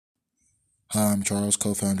Hi, I'm Charles,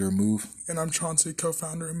 co-founder of Move. And I'm Chauncey,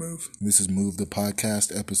 co-founder of Move. This is Move the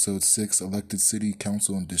Podcast, episode 6, Elected City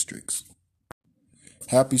Council and Districts.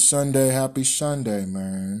 Happy Sunday,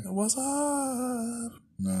 man. What's up? Know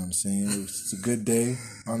what I'm saying? It's a good day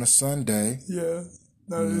on a Sunday. Yeah,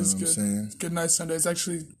 no, it is good. Saying? Good, nice Sunday. It's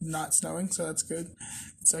actually not snowing, so that's good.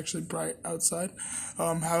 It's actually bright outside.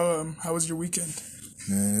 How was your weekend?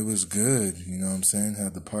 Man, it was good. You know what I'm saying?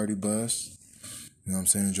 Had the party bus. You know what I'm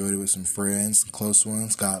saying? Enjoyed it with some friends, close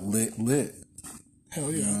ones. Got lit.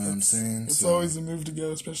 Hell yeah. You know what I'm saying? It's always a move to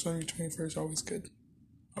go, especially on your 21st. Always good.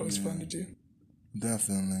 Always fun to do.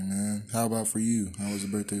 Definitely, man. How about for you? How was the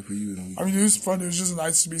birthday for you? I mean, it was fun. It was just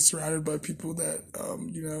nice to be surrounded by people that,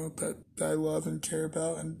 that I love and care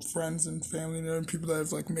about, and friends and family, and people that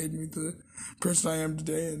have, made me the person I am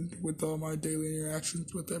today, and with all my daily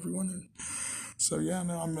interactions with everyone. And so, yeah,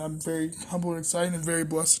 no, I'm very humble and excited and very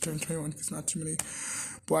blessed to turn 21, because not too many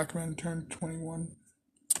black men turn 21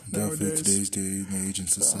 Definitely nowadays. Today's day and age in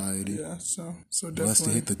society. So definitely. Blessed to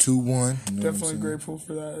hit the 2-1. Definitely grateful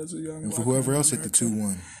for that as a young. And for whoever else hit the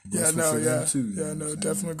 2-1.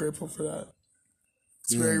 Definitely grateful for that.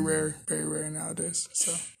 It's very rare nowadays.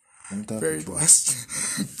 So very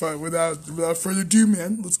blessed. But without further ado,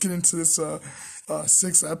 man, let's get into this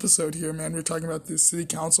sixth episode here, man. We're talking about the city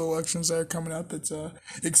council elections that are coming up. It's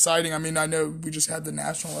exciting. I mean, I know we just had the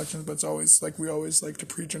national elections, but it's always we always like to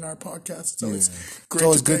preach in our podcast. It's always great. It's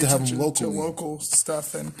always good to have them locally. To local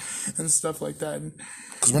stuff and stuff like that.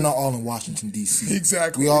 Because we're not all in Washington, D.C.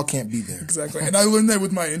 Exactly. We all can't be there. Exactly. And I learned that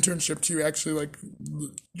with my internship too, actually,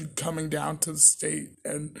 coming down to the state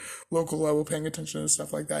and local level, paying attention to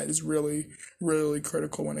stuff like that is really, really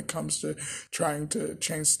critical when it comes to trying to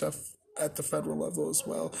change stuff at the federal level as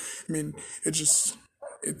well. I mean, it's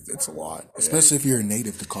a lot. Especially if you're a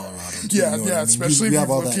native to Colorado. Yeah. Especially if you've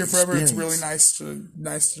lived here forever, it's really nice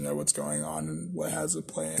to know what's going on and what has a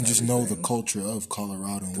plan. And just know the culture of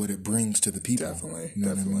Colorado and what it brings to the people. Definitely. You know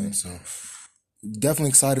what I mean? So definitely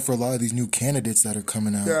excited for a lot of these new candidates that are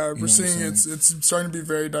coming out. Yeah, we're seeing it's starting to be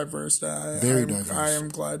very diverse. Very diverse. I am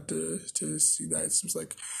glad to see that. It seems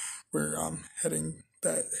like we're heading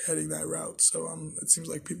that route. So it seems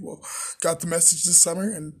like people got the message this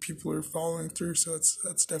summer and people are following through. So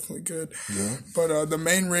that's definitely good. Yeah. But the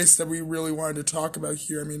main race that we really wanted to talk about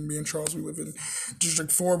here, I mean, me and Charles, we live in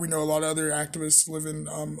District 4. We know a lot of other activists live in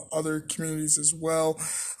other communities as well,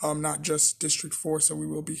 not just District 4. So we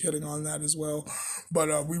will be hitting on that as well.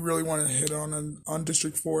 But we really want to hit on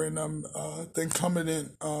District 4, and the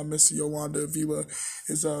incumbent Miss Yolanda Avila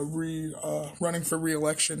is running for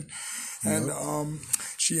re-election. Yep. And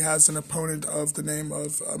she has an opponent of the name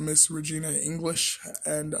of Miss Regina English,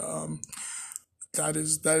 and that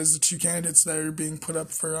is the two candidates that are being put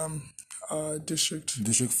up for District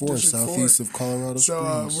 4, southeast of Colorado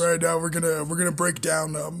Springs. So right now we're gonna break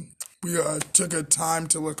down. We took a time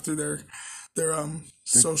to look through their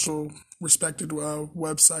social respected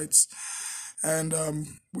websites. And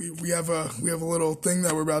we have a little thing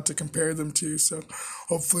that we're about to compare them to. So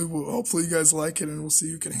hopefully you guys like it, and we'll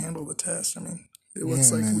see who can handle the test. I mean, it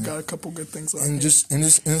looks like we got a couple good things on here. And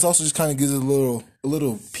this also just kind of gives a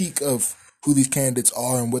little peek of who these candidates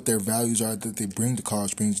are and what their values are that they bring to Colorado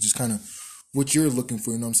Springs. Just kind of what you're looking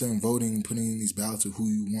for, you know what I'm saying? Voting, putting in these ballots of who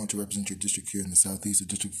you want to represent your district here in the southeast of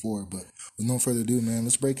District 4. But with no further ado, man,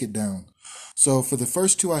 let's break it down. So for the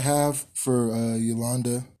first two I have for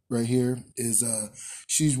Yolanda right here is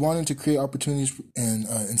she's wanting to create opportunities and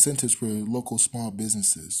incentives for local small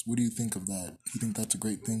businesses. What do you think of that? Do you think that's a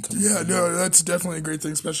great thing? That's definitely a great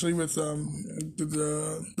thing, especially with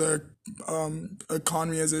the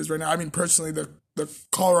economy as it is right now. I mean, personally, the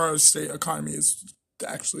Colorado state economy is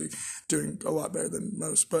actually doing a lot better than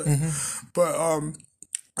most, but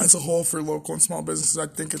as a whole, for local and small businesses, I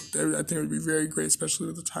think it would be very great, especially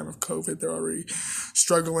with the time of COVID. They're already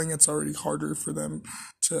struggling. It's already harder for them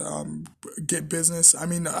to get business. I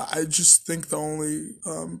mean, I just think the only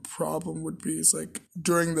problem would be is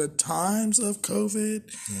during the times of COVID.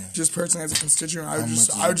 Yeah. Just personally as a constituent, I would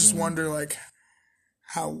just wonder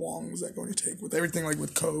how long is that going to take with everything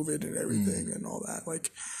with COVID and everything and all that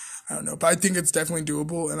I don't know, but I think it's definitely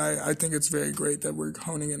doable, and I think it's very great that we're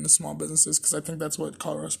honing into small businesses, because I think that's what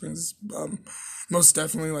Colorado Springs is most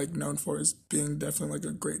definitely known for, is being definitely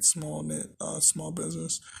a great small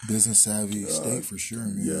business savvy state for sure,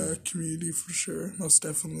 man. Yeah, community for sure, most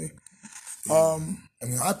definitely. Yeah. I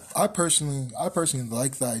mean, I personally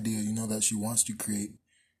like the idea, that she wants to create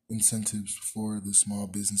incentives for the small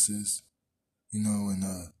businesses, and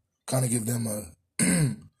kind of give them a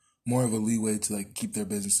more of a leeway to keep their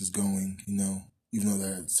businesses going, even though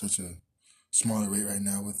they're at such a smaller rate right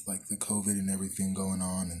now with the COVID and everything going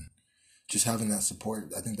on, and just having that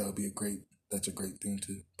support, I think that would be that's a great thing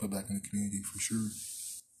to put back in the community for sure.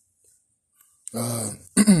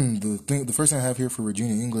 The first thing I have here for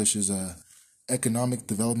Regina English is economic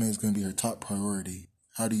development is going to be her top priority.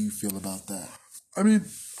 How do you feel about that? I mean,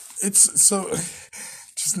 it's so.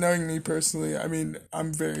 Just knowing me personally, I mean,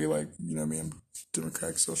 I'm very like, you know me, I'm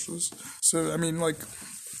Democratic Socialist. So I mean, like,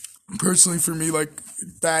 personally for me, like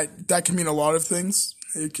that can mean a lot of things.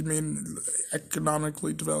 It could mean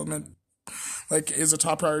economically development, like, is a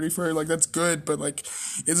top priority for her. Like, that's good, but like,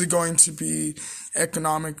 is it going to be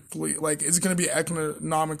economically, like, is it going to be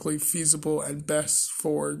economically feasible and best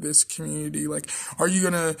for this community? Like, are you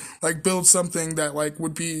going to like build something that like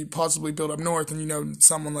would be possibly built up north, and you know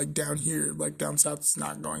someone like down here, like down south, is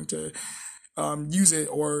not going to use it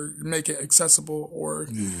or make it accessible or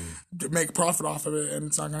make profit off of it, and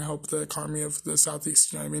it's not going to help the economy of the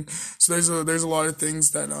Southeast. You know what I mean? So there's a lot of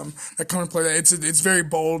things that that come into play. It's very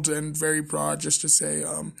bold and very broad just to say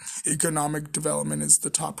economic development is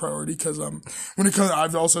the top priority, because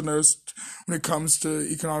I've also noticed when it comes to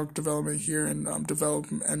economic development here and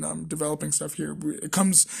developing stuff here, it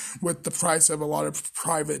comes with the price of a lot of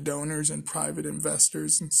private donors and private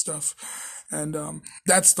investors and stuff. And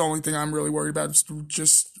that's the only thing I'm really worried about.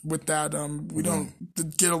 Just with that, we don't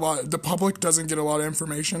get a lot. The public doesn't get a lot of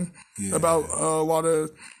information about a lot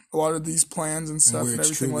of these plans and stuff and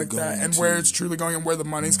everything like that, and where it's truly going, and where the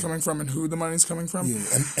money's coming from, and who the money's coming from. Yeah,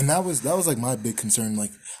 and that was like my big concern.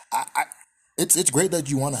 Like, it's great that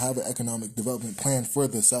you want to have an economic development plan for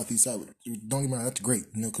the Southeast side. Don't get me wrong, that's great,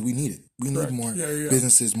 you know, because we need it. We need more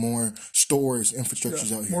businesses, more stores,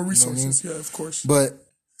 infrastructures out here, more resources. You know what I mean? Yeah, of course. But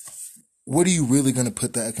what are you really going to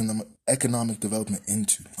put the economic development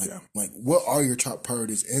into? Like, what are your top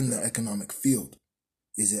priorities in the economic field?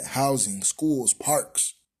 Is it housing, schools,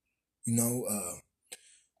 parks, you know,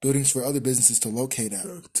 buildings for other businesses to locate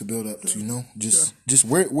at, to build up to, you know? Just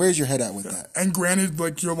where's your head at with that? And granted,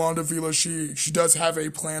 like, Yolanda Vila, she does have a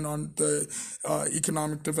plan on the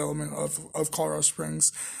economic development of Colorado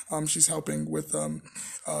Springs. She's helping with,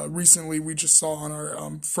 recently we just saw on our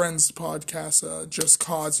friends podcast, Just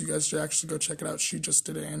COS, you guys should actually go check it out. She just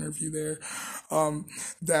did an interview there,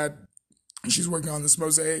 that she's working on this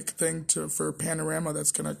mosaic thing for Panorama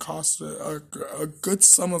that's going to cost a good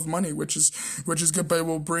sum of money, which is good, but it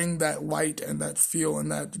will bring that light and that feel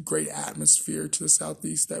and that great atmosphere to the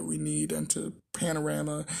Southeast that we need, and to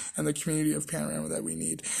Panorama and the community of Panorama that we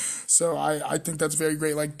need. So I think that's very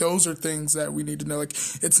great. Like, those are things that we need to know. Like,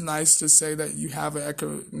 it's nice to say that you have an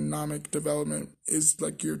economic development is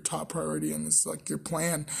like your top priority and it's like your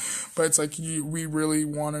plan, but it's like we really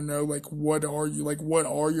want to know, like, what are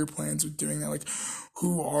your plans with doing that? Like,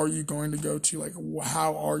 who are you going to go to? Like,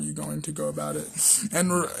 how are you going to go about it?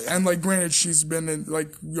 And like, granted, she's been in,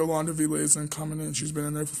 like, Yolanda Vila isn't coming in. She's been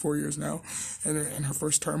in there for 4 years now, in her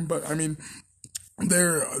first term. But I mean,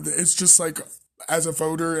 it's just like, as a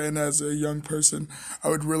voter and as a young person, I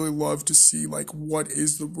would really love to see, like, what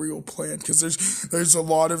is the real plan? Because there's a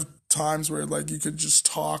lot of times where, like, you could just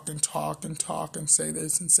talk and talk and talk and say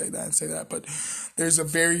this and say that and say that, but there's a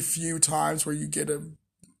very few times where you get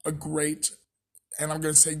a great, and I'm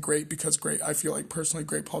going to say great because great, I feel like personally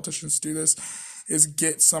great politicians do this, is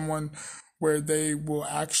get someone where they will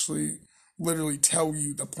actually literally tell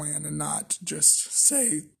you the plan and not just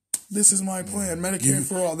say, this is my plan, Medicare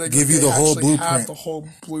for all. They give you the whole blueprint. Have the whole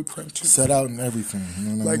blueprint to set out and everything.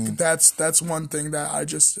 You know what I mean? That's one thing that I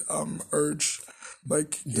just urge.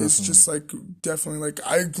 Like, definitely. It's just like, definitely,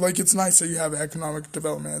 like it's nice that you have economic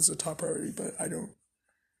development as a top priority, but I don't.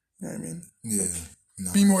 You know what I mean? Yeah. Like,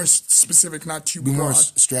 no. Be more specific, not too broad. Be more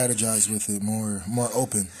strategize with it, more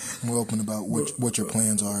open about what your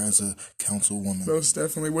plans are as a councilwoman. Most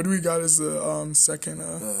definitely. What do we got as the second?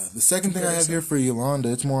 The second thing I have here for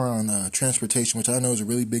Yolanda, it's more on transportation, which I know is a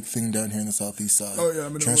really big thing down here in the Southeast side. Oh yeah, I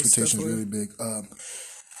mean, transportation is really big.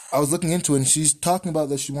 I was looking into it, and she's talking about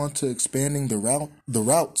that she wants to expanding the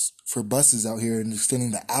routes for buses out here and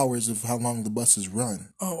extending the hours of how long the buses run.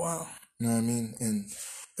 Oh wow! You know what I mean? And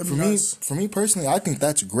for me personally, I think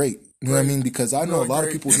that's great. You know what I mean? Because I know a lot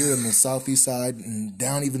of people here on the Southeast side and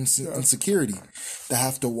down even in security that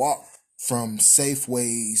have to walk from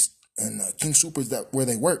Safeways and King Soopers where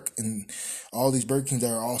they work, and all these Burger Kings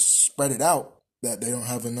that are all spread it out, that they don't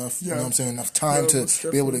have enough, you know what I'm saying, enough time to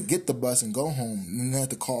be able to get the bus and go home. And they have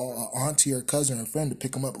to call an auntie or cousin or friend to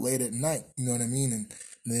pick them up late at night. You know what I mean? And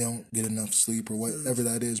they don't get enough sleep or whatever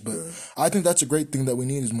that is. But I think that's a great thing that we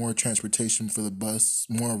need, is more transportation for the bus,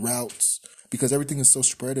 more routes, because everything is so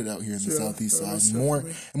spread out here in the southeast side.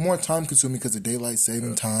 More time consuming because the daylight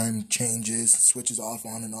saving time changes, switches off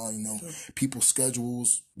on and on. People's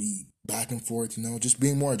schedules be back and forth. Just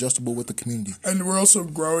being more adjustable with the community. And we're also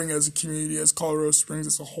growing as a community, as Colorado Springs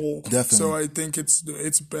as a whole. Definitely. So I think it's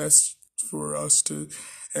best for us to,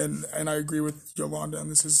 and I agree with Yolanda on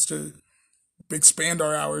this, is to expand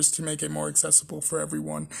our hours to make it more accessible for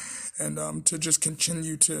everyone, and to just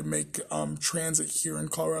continue to make transit here in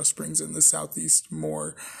Colorado Springs in the southeast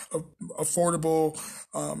more affordable,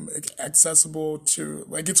 accessible to,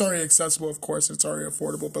 like, it's already accessible, of course, it's already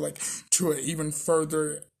affordable, but like to an even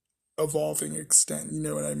further evolving extent, you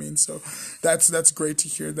know what I mean? So that's great to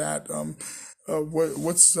hear that.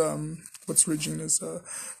 What's Regina's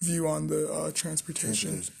view on the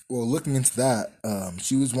transportation? Well, looking into that,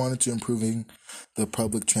 she was wanting to improving the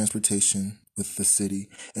public transportation with the city,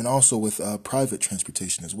 and also with private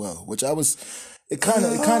transportation as well. Which it kind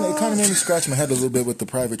of made me scratch my head a little bit with the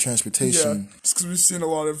private transportation. Yeah, because we've seen a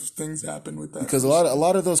lot of things happen with that. Because a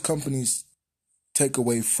lot of those companies take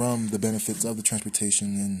away from the benefits of the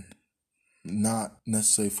transportation, and not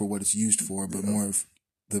necessarily for what it's used for, but more of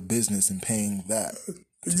the business and paying that.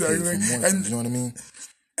 Exactly. And you know what I mean?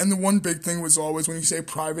 And the one big thing was always, when you say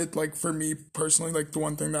private, like for me personally, like the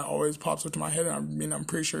one thing that always pops up to my head, and I mean, I'm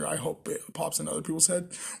pretty sure, I hope it pops in other people's head,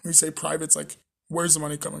 when you say private, it's like, where's the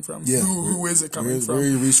money coming from? Yeah. Who is it coming from? Where are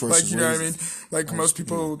your resources? Like, you know what I mean? Like, most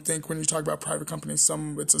people think when you talk about private companies,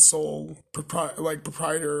 it's a sole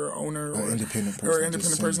proprietor or owner or independent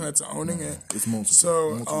person that's owning it. It's multiple.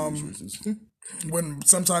 So, when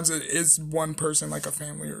sometimes it is one person, like a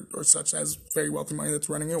family or such, has very wealthy money that's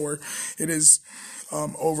running it, or it is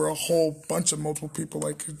over a whole bunch of multiple people,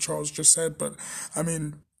 like Charles just said. But I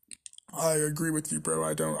mean, I agree with you, bro.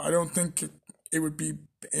 I don't think it would be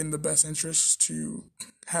in the best interest to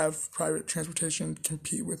have private transportation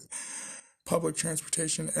compete with public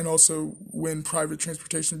transportation. And also, when private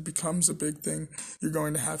transportation becomes a big thing, you're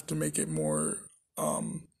going to have to make it more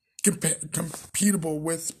compatible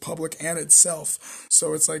with public and itself.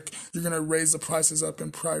 So it's like, you're going to raise the prices up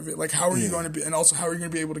in private. Like, how are you going to be, and also how are you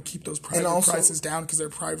going to be able to keep those private prices down, because they're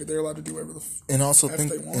private, they're allowed to do whatever the they want.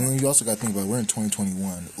 And then you also got to think about, we're in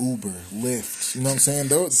 2021, Uber, Lyft, you know what I'm saying?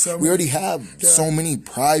 We already have so many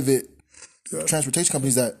private transportation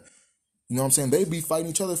companies that, you know what I'm saying, they be fighting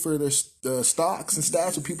each other for their stocks and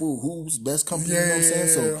staffs of people who's best company, you know what I'm saying?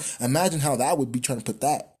 So imagine how that would be, trying to put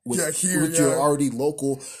that with your already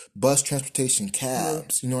local bus transportation,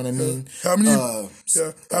 cabs, you know what I mean? How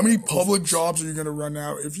many public jobs are you going to run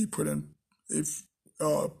out if you put in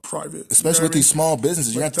private? Especially with these small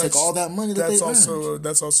businesses, you have to take all that money that they earn.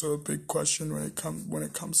 That's also a big question when it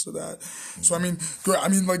comes to that. So I mean,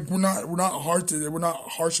 like, we're not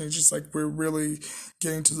harsh. It's just like, we're really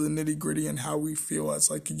getting to the nitty gritty and how we feel as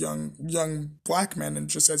like young black men, and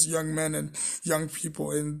just as young men and young people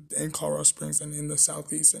in Colorado Springs and in the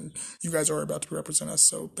Southeast. And you guys are about to represent us,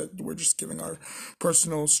 so that we're just giving our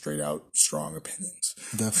personal, straight out, strong opinions.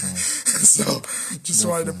 Definitely. So just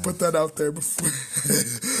wanted to put that out there before.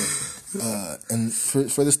 And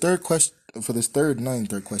for this third question, for this third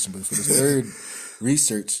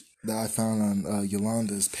research that I found on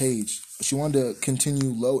Yolanda's page, she wanted to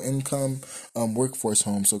continue low income workforce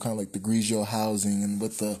homes, so kind of like the Grigio housing, and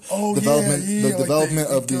with the development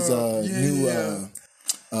of these new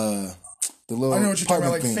the little, I know what you're talking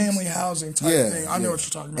about, like things. Family housing type thing. I know what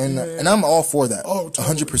you're talking about. And I'm all for that. Oh,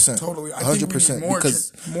 totally. 100%. Totally. I 100%. think we need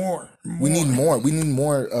because we need more. We need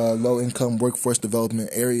more low income workforce development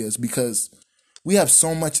areas, because we have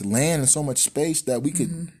so much land and so much space that we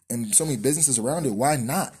could, and so many businesses around it. Why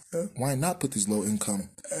not? Yeah. Why not put these low income?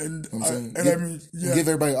 And you know what I'm saying? Give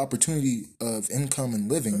everybody opportunity of income and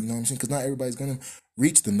living. You know what I'm saying? Because not everybody's gonna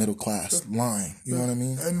reach the middle class line. You know what I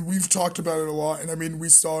mean? And we've talked about it a lot. And I mean, we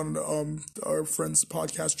saw on our friend's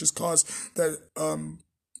podcast, Just Cause, that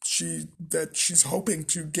she's hoping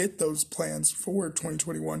to get those plans for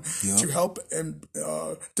 2021 to help and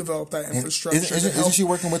develop that infrastructure. Isn't she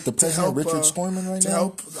working with the president, Richard Stallman, right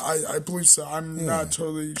now? I believe so. I'm not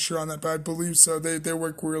totally sure on that, but I believe so. They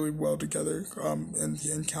work really well together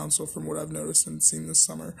in council, from what I've noticed and seen this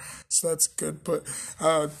summer. So that's good. But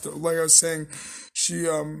like I was saying,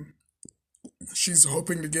 she's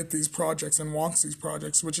hoping to get these projects and wants these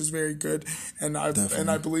projects, which is very good. And I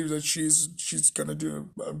believe that she's gonna do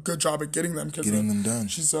a good job at getting them done.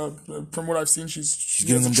 She's from what I've seen, she's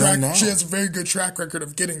getting them done now. She has a very good track record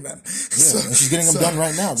of getting them. Yeah, and she's getting them done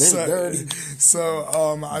right now. They're already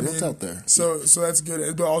I mean, out there. So that's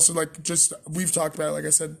good. But also, like, just we've talked about it, like I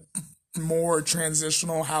said, more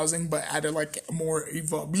transitional housing, but added like more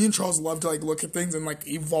evolve. Me and Charles love to like look at things and like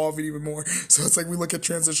evolve it even more. So it's like we look at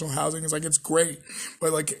transitional housing, it's like it's great,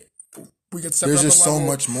 but like we could step There's up just a so level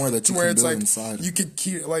much more that to you where can it's build like inside. you could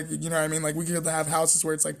keep like, you know what I mean? Like we could have houses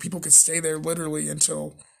where it's like people could stay there literally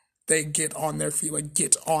until they get on their feet,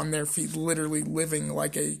 literally living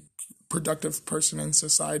like a productive person in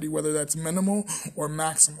society, whether that's minimal or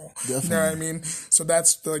maximal. Definitely. You know what I mean? So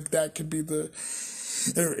that's like that could be the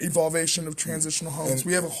evolution of transitional homes.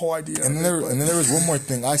 We have a whole idea. And then there was one more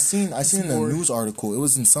thing. I seen in a news article. It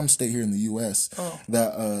was in some state here in the U.S.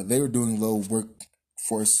 That they were doing low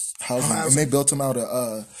workforce housing, and they built them out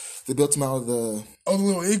of the the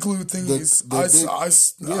little igloo thingies.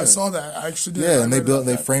 I saw that. I actually did. Yeah, and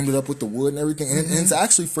they framed it up with the wood and everything, and it's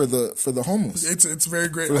actually for the homeless. It's very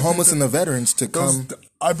great for the homeless and the veterans to come.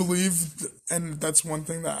 I believe, and that's one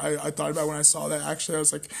thing that I thought about when I saw that. Actually, I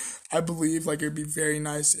was like, I believe like it'd be very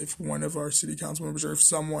nice if one of our city council members or if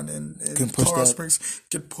someone in Colorado Springs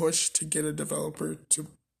could push to get a developer to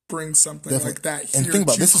bring something like that here. And think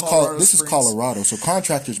about this is Colorado, so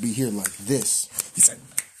contractors be here like this. He said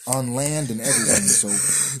on land and everything. So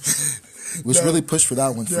let's really push for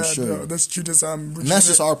that one for sure. No, that's true. And that's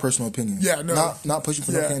just our personal opinion. Yeah, no, not pushing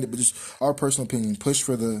for no candidate, but just our personal opinion. Push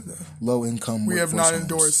for the low income. We have not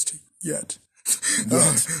endorsed yet.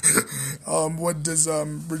 What does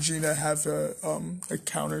Regina have a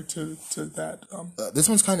counter to that? This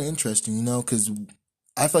one's kind of interesting, you know, because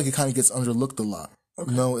I feel like it kind of gets underlooked a lot. Okay.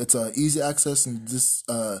 You know, it's easy access and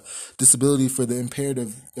disability for the impaired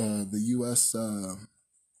of the U.S.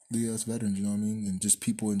 The U.S. veterans, you know what I mean, and just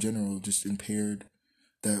people in general, just impaired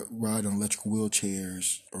that ride on electric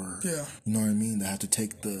wheelchairs, or you know what I mean, that have to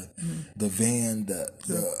take the van that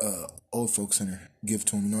the old folks center give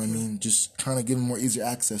to them. You know what I mean, just kind of give them more easier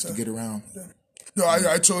access to get around. Yeah. No,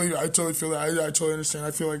 I totally feel that. I totally understand.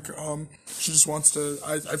 I feel like she just wants to.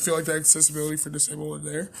 I feel like the accessibility for disabled are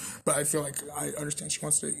there, but I feel like I understand she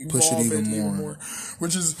wants to evolve push it even more,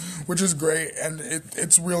 which is great, and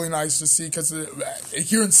it's really nice to see because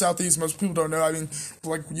here in Southeast, most people don't know. I mean,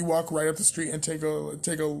 like you walk right up the street and take a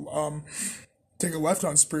left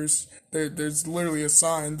on Spruce. There's literally a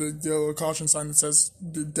sign, the yellow caution sign that says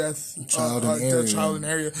the death child in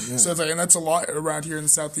area. Yeah. So it's like, and that's a lot around here in the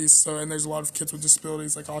Southeast. So, and there's a lot of kids with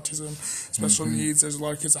disabilities like autism, special needs. There's a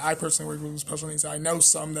lot of kids that I personally work with special needs. I know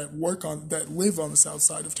some that live on the south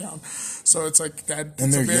side of town. So it's like that.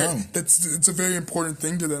 And they're young. It's a very important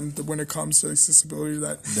thing to them when it comes to accessibility.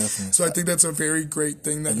 Definitely. So I think that's a very great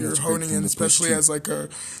thing that you're honing in, especially as a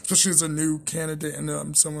new candidate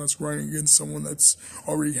and someone that's running against someone that's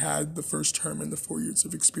already had the first term and the 4 years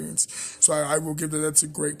of experience. So I will give that's a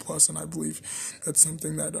great plus, and I believe that's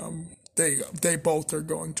something that they both are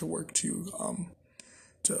going to work to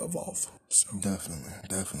evolve. So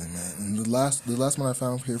Definitely, man. And the last one I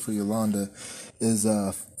found here for Yolanda is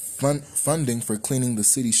funding for cleaning the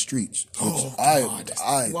city streets. Which I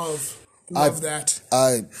love that.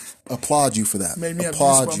 I applaud you for that. Made me have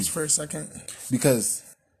goosebumps for a second because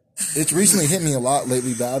it's recently hit me a lot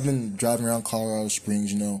lately that I've been driving around Colorado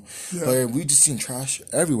Springs, you know, where we just seen trash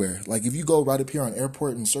everywhere. Like if you go right up here on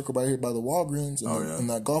Airport and circle right here by the Walgreens and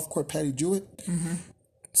that golf court, Patty Jewett,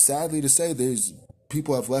 sadly to say, there's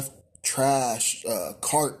people have left trash,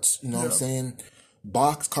 carts, you know what I'm saying,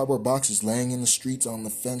 cardboard boxes laying in the streets on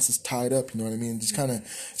the fences tied up, you know what I mean? Just kind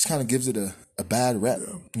of gives it a bad rep,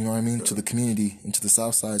 you know what I mean, to the community and to the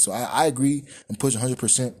south side. So I agree and push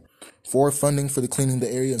 100% for funding for the cleaning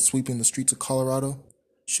the area and sweeping the streets of Colorado.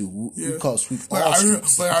 Shoot, we call it sweep all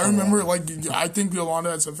streets. I remember, I think Yolanda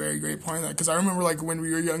has a very great point on that, because I remember, when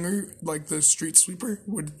we were younger, the street sweeper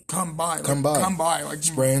would come by,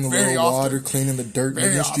 spraying the little water, cleaning the dirt,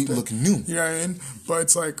 making the street look new. You know what I mean? But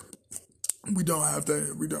it's like, we don't have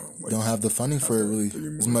that. We don't have the funding for it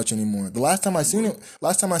really as much anymore. The last time I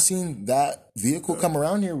seen that vehicle come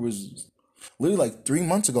around here was literally 3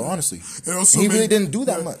 months ago, honestly. He really didn't do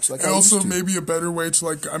that much. And also maybe a better way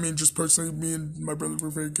to just personally, me and my brother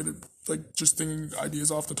were very good at just thinking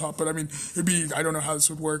ideas off the top. But I mean, I don't know how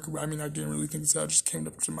this would work. I mean, I didn't really think this out. It just came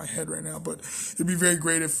up to my head right now. But it'd be very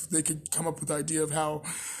great if they could come up with the idea of how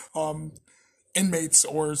inmates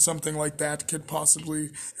or something like that could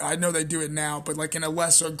possibly, I know they do it now, but in a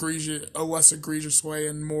less egregious way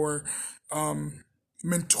and more,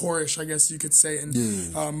 mentorish, I guess you could say, and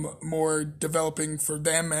more developing for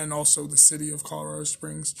them and also the city of Colorado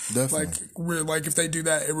Springs. Definitely. If they do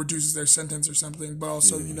that, it reduces their sentence or something. But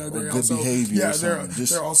also, they're also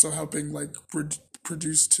they're also helping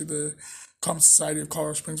produce to Calm Society of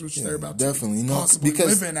Colorado Springs, which they're about definitely, to possibly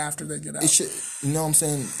live in after they get out. It should, you know what I'm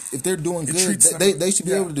saying? If they're doing good, treats they should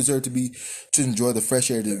be able to deserve to enjoy the fresh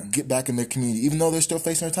air, to get back in their community. Even though they're still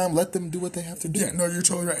facing their time, let them do what they have to do. Yeah, no, you're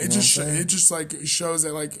totally right. It just like shows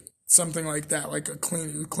that like something like that, like a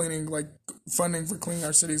cleaning, like funding for cleaning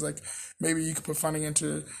our cities, like maybe you could put funding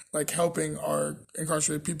into like helping our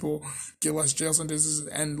incarcerated people get less jail sentences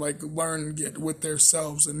and like get with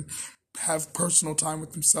themselves and have personal time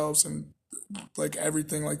with themselves and like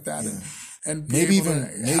everything like that, and be maybe able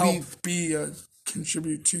even to help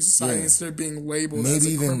contribute to society instead of being labeled as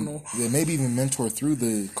a criminal. Maybe even mentor through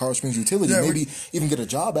the Colorado Springs utility. Maybe even get a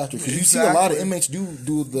job after, because you see a lot of inmates do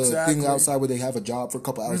the thing outside where they have a job for a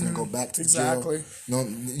couple hours and go back to jail. You know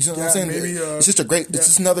what I'm saying? Maybe, it's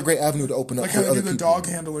just another great avenue to open up like for how they other do the people. dog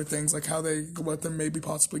handler things, like how they let them maybe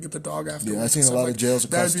possibly get the dog after. Yeah, I've seen a lot of jails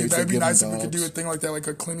across states. That'd be nice if we could do a thing like that, like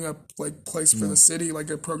a cleaning up like place for the city, like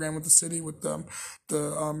a program with the city with the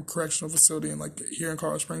correctional facility and like here in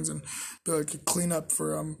Colorado Springs, and be like a cleanup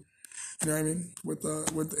for you know what I mean, with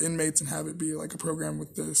the inmates, and have it be like a program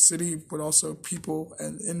with the city, but also people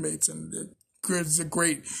and inmates, and it's a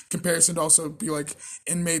great comparison to also be like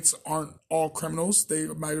inmates aren't all criminals. They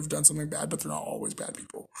might have done something bad, but they're not always bad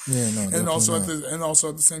people. Yeah, no, and also at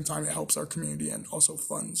the same time, it helps our community and also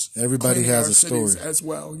funds. Everybody has a story as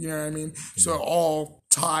well. You know what I mean? Yeah. So all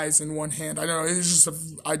ties in one hand. I don't know. It's just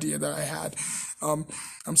an idea that I had.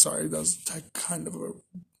 I'm sorry, that was kind of a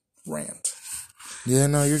rant. Yeah,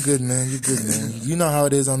 no, you're good, man. You're good, man. You know how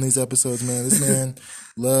it is on these episodes, man. This man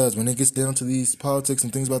loves, when it gets down to these politics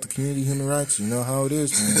and things about the community, human rights, you know how it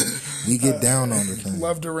is, man. We get down on the thing.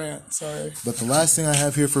 Love to rant, sorry. But the last thing I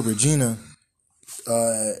have here for Regina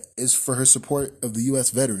is for her support of the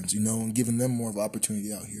U.S. veterans, you know, and giving them more of an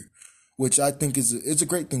opportunity out here, which I think it's a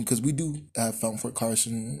great thing, because we do have Fountain Fort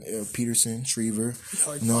Carson, Peterson, Shriever.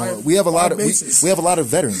 We have a lot of we have a lot of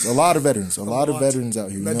veterans, a lot of veterans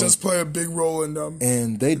out here. That does play a big role in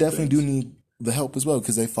and they definitely do need the help as well,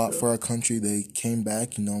 because they fought for our country. They came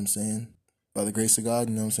back, you know what I'm saying, by the grace of God,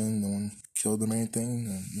 you know what I'm saying. No one killed them or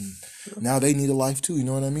anything. And now they need a life too, you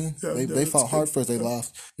know what I mean. They fought hard for us. They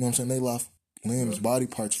lost, you know what I'm saying. They lost limbs, body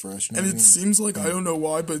parts for us. You know, and it seems like, I don't know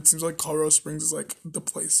why, but it seems like Colorado Springs is like the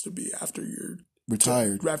place to be after you're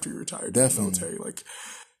retired. Definitely, from the military. Like,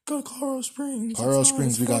 go to Colorado Springs. Colorado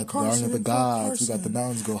Springs, we got the Garden of the Gods. We got the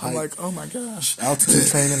mountains go hike. I'm like, oh my gosh, altitude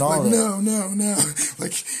training, all like, that. No.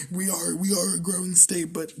 Like, we are a growing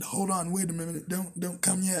state, but hold on, wait a minute, don't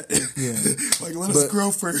come yet. Yeah, like let us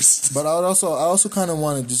grow first. But I also kind of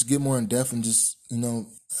want to just get more in depth and just, you know,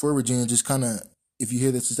 for Virginia, just kind of, if you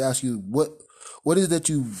hear this, just ask you what is it that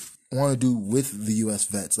you want to do with the U.S.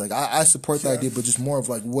 vets? Like, I support the idea, but just more of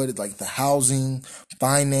like like the housing,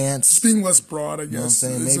 finance. Just being less broad, I guess. You know what I'm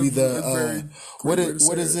saying? Maybe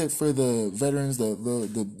what is it for the veterans, the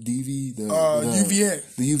DV, the UVA.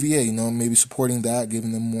 The UVA, you know, maybe supporting that,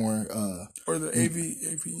 giving them more or the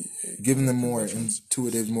AV giving them more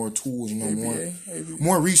intuitive, more tools, you know,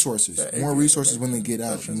 more resources. More resources when they get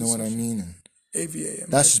out, you know what I mean? And AVA.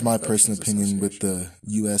 That's just my personal opinion with the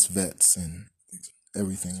U.S. vets and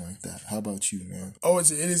everything like that. How about you, man? Oh, it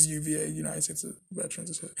is UVA, United States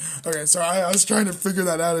Veterans. Okay, so I was trying to figure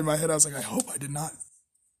that out in my head. I was like, I hope I did not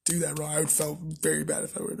do that wrong. I would felt very bad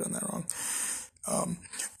if I would have done that wrong.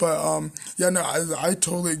 I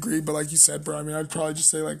totally agree. But like you said, bro, I mean, I'd probably just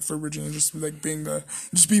say like for Virginia, just like be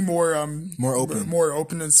more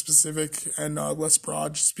open and specific and less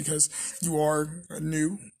broad, just because you are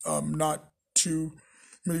new. Not too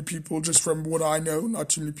many people, just from what I know, not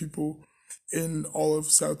too many people in all of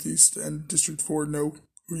Southeast and District 4 know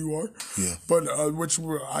who you are. Yeah. But which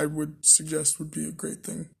I would suggest would be a great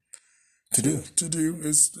thing to do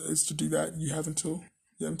is to do that. You have until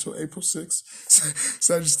April 6th.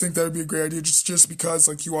 So I just think that would be a great idea, just because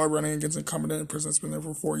like you are running against an incumbent in a person that's been there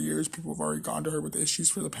for 4 years. People have already gone to her with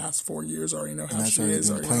issues for the past 4 years. Already know how she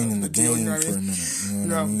is. Already playing in the game, you know what I mean? For a minute. You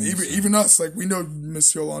know what I mean? Even us, like we know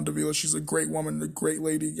Miss Yolanda Davila. She's a great woman, a great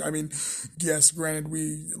lady. I mean, yes, granted,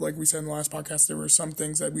 like we said in the last podcast, there were some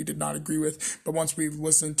things that we did not agree with, but once we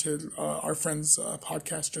listened to our friend's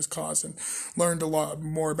podcast, Just Cause, and learned a lot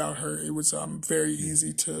more about her, it was very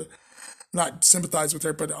easy to not sympathize with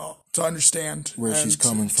her, but to understand where she's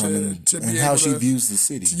coming from and how she views the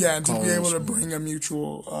city. And to be able to bring a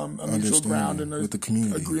mutual ground and with the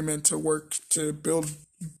community agreement to work to build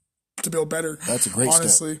better. That's a great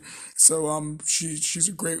honestly. Step. So she's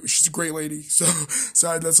a great lady. So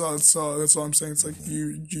that's all I'm saying. It's like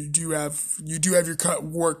you do have your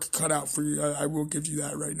work cut out for you. I will give you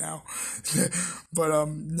that right now. But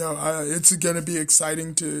it's gonna be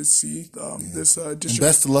exciting to see this district. And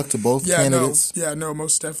best of luck to both candidates. No,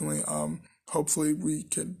 most definitely. hopefully we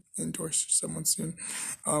could endorse someone soon.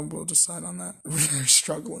 We'll decide on that. We're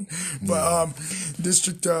struggling, but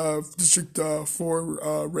District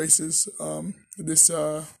 4 races.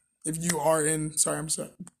 If you are in, sorry, I'm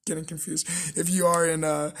sorry, getting confused. If you are in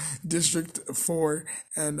District 4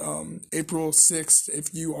 and April 6th,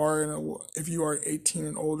 if you are 18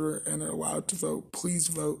 and older and are allowed to vote, please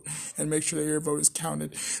vote and make sure that your vote is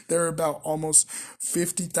counted. There are about almost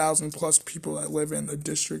 50,000 plus people that live in the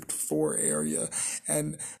District 4 area,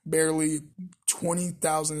 and barely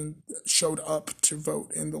 20,000 showed up to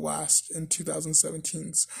vote in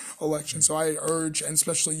 2017's election. So I urge, and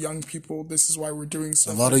especially young people, this is why we're doing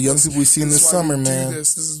something. A lot of young people we see in this summer, man.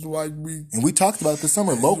 This is why and we talked about this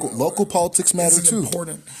summer. Local politics matter too.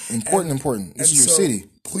 Important. This is your city.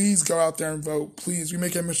 Please go out there and vote. Please, we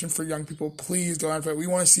make a mission for young people. Please go out and vote. We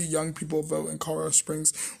want to see young people vote in Colorado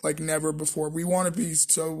Springs like never before. We want to be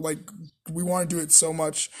we want to do it so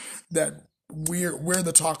much that we're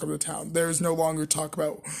the talk of the town. There is no longer talk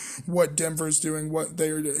about what Denver's doing, what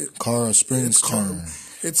they're doing. Colorado Springs turn.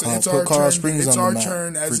 It's our turn. It's our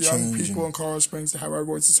turn as young people in Colorado Springs to have our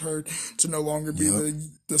voices heard, to no longer be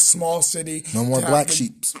the small city. No more black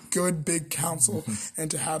sheep. Good big council,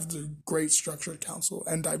 and to have the great structured council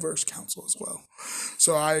and diverse council as well.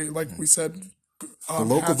 So we said, the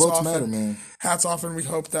local votes matter, man. Hats off, and we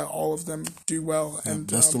hope that all of them do well. And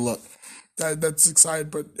best of luck. That's excited.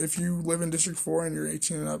 But if you live in District 4 and you're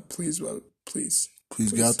 18 and up, please vote. Please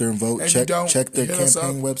get out there and vote. Check their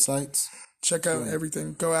campaign websites. Check out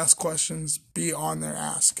everything. Go ask questions. Be on their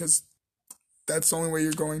ass, because that's the only way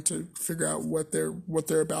you're going to figure out what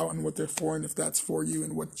they're about and what they're for, and if that's for you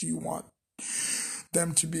and what you want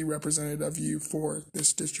them to be representative of you for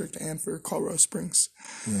this district and for Colorado Springs.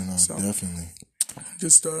 Yeah, no, definitely.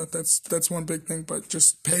 Just that's one big thing, but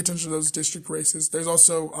just pay attention to those district races. There's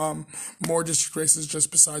also more district races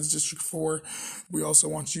just besides District 4. We also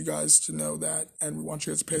want you guys to know that, and we want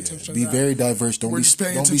you guys to pay attention. Be very diverse. Don't be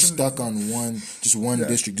stuck on one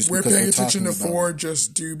district. Just we're because paying attention to 4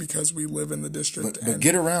 just because we live in the district. But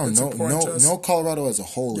get around. No Colorado as a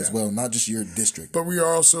whole as well, not just your district. But we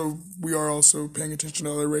are also paying attention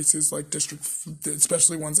to other races like District,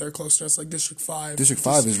 especially ones that are close to us, like District 5. District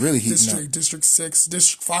 5 is really heating up. District 6.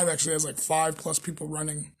 District 5 actually has 5+ people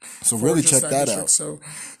running. So really check that out. So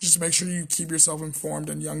just make sure you keep yourself informed,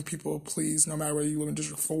 and young people, please, no matter whether you live in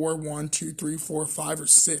District 4, 1, 2, 3, 4, 5, or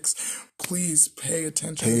 6, please pay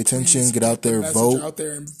attention. Get out there, vote. Out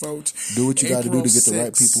there and vote. Do what you got to do to get the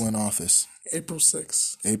right people in office. April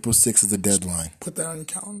 6th. April 6th is the deadline. Put that on your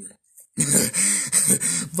calendar.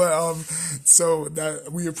 But so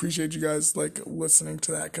that we appreciate you guys listening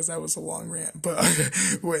to that, because that was a long rant. But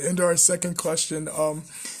into our second question,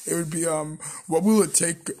 it would be what will it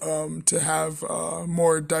take to have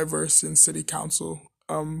more diverse in city council?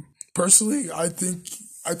 Personally, I think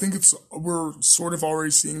we're sort of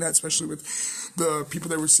already seeing that, especially with the people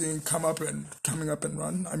that we're seeing coming up and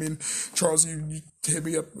run. I mean, Charles, you hit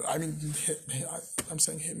me up. I mean, I'm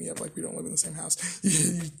saying hit me up like we don't live in the same house.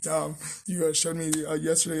 You showed me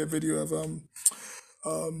yesterday a video of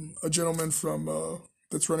a gentleman from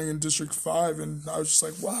that's running in District 5, and I was just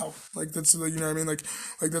like, wow, that's, you know what I mean,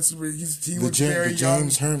 that's he looks very young.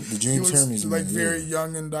 The James Hermes, very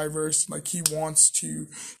young and diverse. He wants to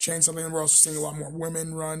change something. And we're also seeing a lot more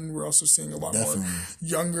women run. We're also seeing a lot more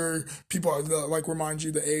younger people. Remind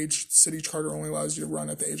you, the age city charter only allows you to run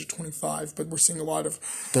at the age of 25, but we're seeing a lot of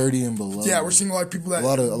 30 and below. Yeah, we're seeing a lot of people that a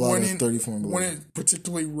lot of 34 and below wouldn't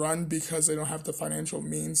particularly run because they don't have the financial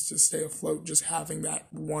means to stay afloat just having that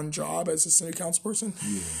one job as a city council person.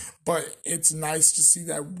 Yeah. But it's nice to see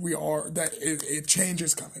that it change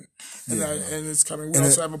is coming, and it's coming. We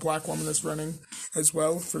also have a black woman that's running as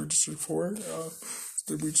well for District 4.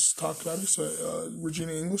 That we just talked about her, so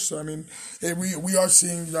Regina English. So I mean, we are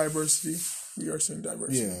seeing diversity.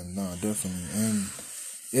 Yeah, no, definitely, and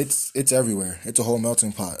it's everywhere. It's a whole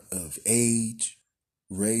melting pot of age,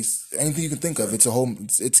 race, anything you can think of.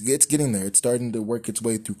 It's getting there. It's starting to work its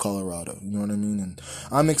way through Colorado. You know what I mean? And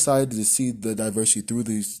I'm excited to see the diversity through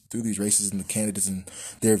these races and the candidates and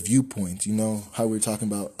their viewpoints. You know how we were talking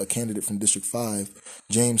about a candidate from District 5,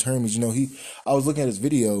 James Hermes. You know, I was looking at his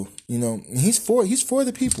video. You know, and he's for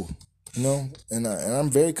the people. You know, and I'm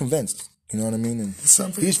very convinced. You know what I mean? And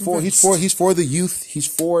he's for the youth. He's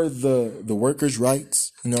for the workers'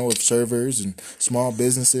 rights. You know, of servers and small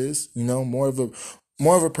businesses. You know, more of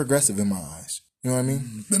a progressive in my eyes. You know what I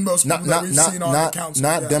mean? Than most people that we've seen on the council.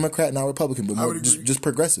 Not Democrat, not Republican, but more just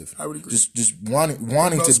progressive. I would agree. Just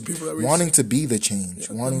wanting to be the change.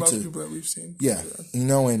 Yeah, most people that we've seen. Yeah. You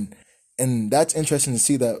know, and that's interesting to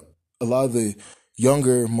see that a lot of the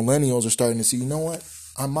younger millennials are starting to see, you know what?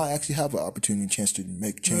 I might actually have an opportunity and chance to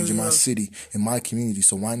make change in my city, in my community.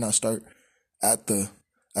 So why not start at the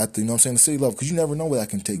you know what I'm saying, the city level? Because you never know where that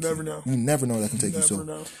can take you. You never know where that can take you.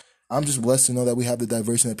 So I'm just blessed to know that we have the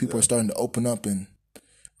diversity, that people are starting to open up and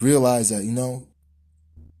realize that, you know,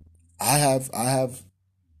 I have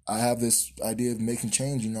this idea of making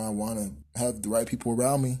change. You know, I want to have the right people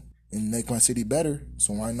around me and make my city better.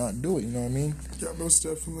 So why not do it? You know what I mean? Yeah, most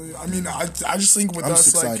definitely. I mean, I just think with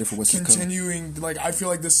us like continuing, like I feel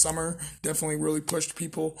like this summer definitely really pushed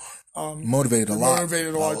people, motivated a lot of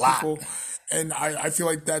people, and I feel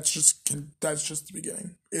like that's just the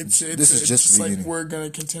beginning. It's just like we're gonna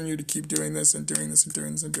continue to keep doing this and doing this and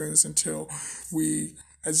doing this and doing this until we,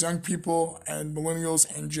 as young people and millennials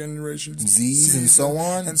and Generation Z's and so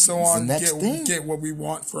on, get what we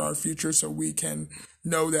want for our future, so we can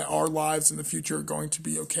know that our lives in the future are going to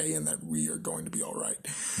be okay and that we are going to be all right.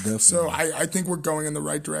 Definitely. So I think we're going in the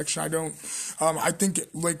right direction. I think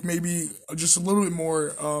like maybe just a little bit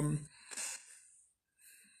more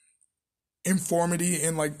informity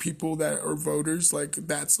in like people that are voters, like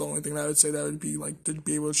that's the only thing that I would say that would be like to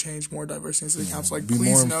be able to change more diversity in city council. Like be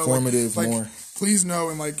please more informative, please know,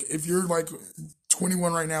 and like if you're like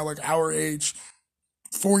 21 right now, like our age,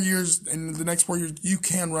 4 years, in the next 4 years, you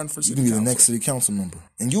can run for city council. You can be the next city council member.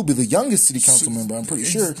 And you'll be the youngest city council member, I'm pretty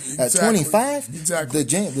sure. At 25? Exactly.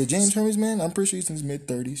 The James Hermes, man, I'm pretty sure he's in his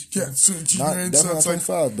mid-30s. Yeah. So, definitely not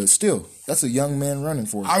 25, but still, that's a young man running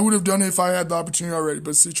for it. I would have done it if I had the opportunity already,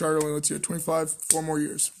 but city charter only lets you at 25, 4 more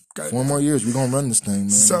years. 4 more years, we're gonna run this thing,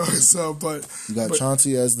 man. But you got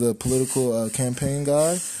Chauncey as the political campaign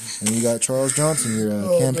guy, and you got Charles Johnson,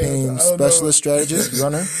 your campaign specialist, strategist,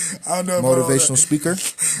 runner, I don't know motivational speaker.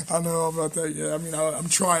 I don't know about that. Yeah, I mean, I'm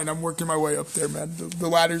trying. I'm working my way up there, man. The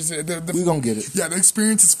ladders. We gonna get it. Yeah, the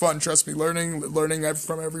experience is fun. Trust me. Learning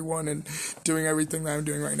from everyone and doing everything that I'm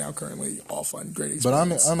doing right now, currently, all fun, great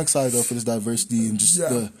experience. But I'm excited though for this diversity and just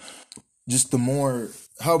the more.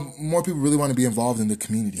 How more people really want to be involved in the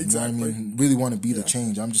community. Exactly. You know what I mean? Really want to be the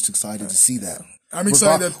change. I'm just excited to see that. I'm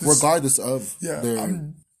excited regardless of their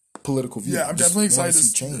political views. Yeah, I'm definitely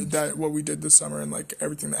excited that what we did this summer and like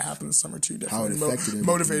everything that happened this summer too definitely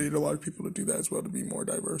motivated a lot of people to do that as well, to be more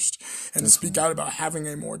diverse and to speak out about having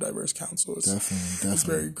a more diverse council. Definitely. It's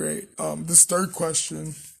very great. This third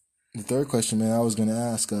question. The third question, man, I was going to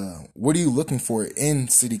ask, what are you looking for in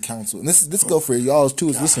city council? And this go for y'all too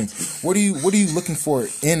is listening. What are you looking for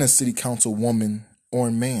in a city council woman or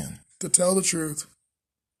man? To tell the truth.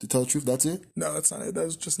 To tell the truth, that's it? No, that's not it. That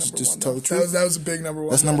was just number one. Just tell the truth? That was a big number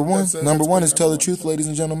one. That's number one? Number one is tell the truth, ladies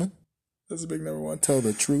and gentlemen. That's a big number one. Tell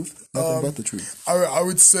the truth. Nothing but the truth. I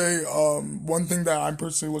would say one thing that I'm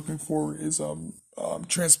personally looking for is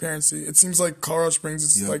transparency. It seems like Colorado Springs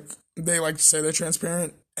is like, they like to say they're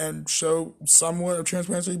transparent and show somewhat of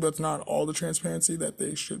transparency, but it's not all the transparency that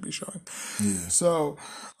they should be showing. Yeah. So,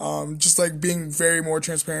 just like being very more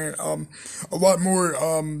transparent, a lot more,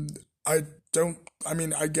 I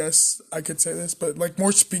guess I could say this, but like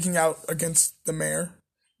more speaking out against the mayor,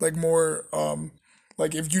 like more,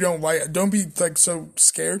 like if you don't be like so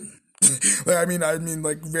scared. Like I mean,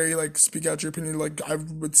 like very like speak out your opinion. Like I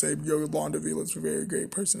would say, Yolanda Vila is a very great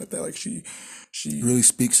person at that. Like she really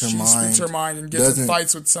speaks her mind and gets in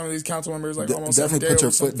fights with some of these council members. Like almost definitely puts her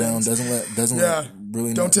foot down.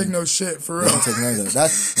 Doesn't don't take no shit for real. Don't take none of that.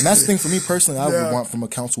 That's the thing for me personally. I would want from a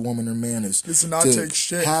councilwoman or man is to not take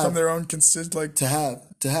shit from their own like to have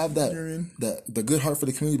that the good heart for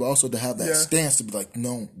the community, but also to have that stance to be like,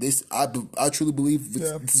 no, this I truly believe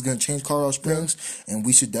this is going to change Colorado Springs, and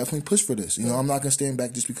we should definitely push for this. You know, I'm not going to stand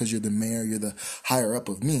back just because you're the mayor, you're the higher up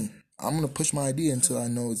of me. I'm going to push my idea until I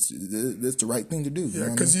know it's the right thing to do. You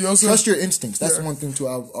know because you also trust your instincts. That's the one thing too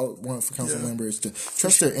I want for council members to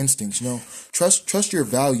trust their instincts. You know, trust your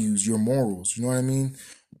values, your morals. You know what I mean?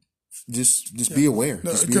 Just be aware.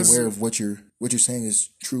 Just be aware of what you're saying is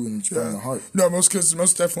true and it's from the heart. No, most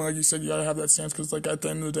definitely, like you said, you gotta have that stance because, like, at the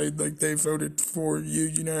end of the day, like they voted for you.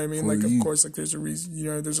 You know what I mean? Like, of course, like there's a reason. You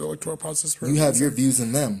know, there's an electoral process for you. Have your views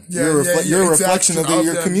in them. You're a reflection of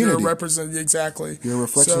your community. You're exactly. You're a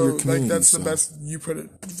reflection of your community. Like that's the best. You put it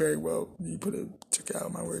very well. You took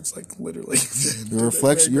out my words, like literally. You're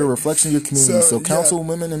a reflection of your community. So council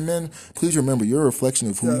women and men, please remember, you're a reflection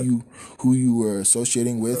of who you were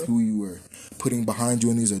associating with, who you were putting behind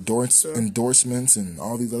you in these endorsements and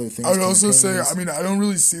all these other things. I would also say, I mean, I don't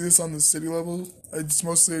really see this on the city level. It's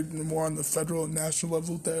mostly more on the federal and national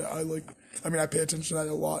level that I like. I mean, I pay attention to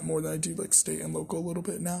that a lot more than I do like state and local a little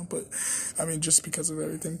bit now. But I mean, just because of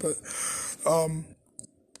everything. But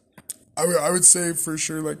I would say for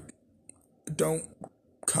sure, like, don't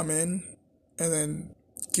come in and then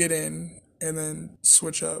get in and then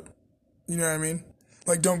switch up. You know what I mean?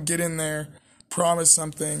 Like, don't get in there, promise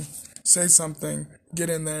something, say something, get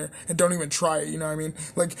in there, and don't even try it. You know what I mean?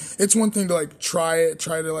 Like, it's one thing to like try it,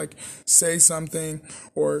 try to like say something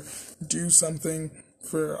or do something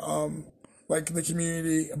for like the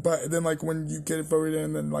community, but then like when you get voted in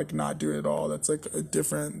and then like not do it at all, that's like a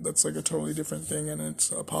totally different thing, and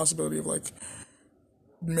it's a possibility of like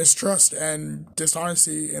mistrust and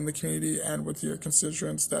dishonesty in the community and with your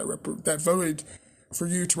constituents that voted for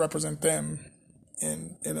you to represent them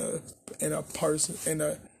in a partisan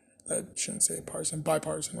I shouldn't say partisan,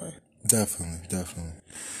 bipartisan way. Definitely,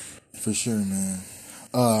 for sure, man.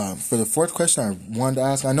 For the fourth question, I wanted to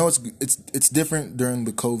ask. I know it's different during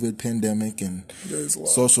the COVID pandemic and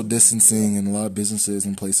social distancing, and a lot of businesses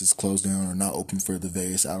and places closed down or not open for the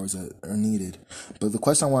various hours that are needed. But the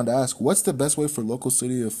question I wanted to ask: what's the best way for local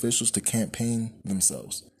city officials to campaign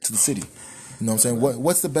themselves to the city? You know what I'm saying?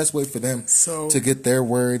 What's the best way for them to get their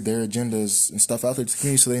word, their agendas, and stuff out there to the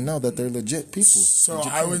community so they know that they're legit people? So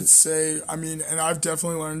I would say, I mean, and I've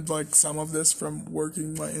definitely learned like some of this from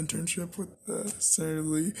working my internship with Senator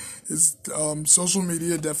Lee, is social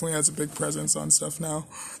media definitely has a big presence on stuff now.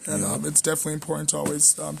 And it's definitely important to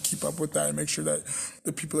always keep up with that and make sure that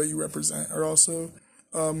the people that you represent are also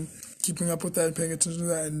keeping up with that and paying attention to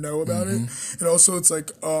that and know about it. And also it's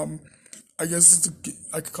like... I guess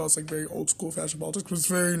I could call it like very old school fashion politics, but it's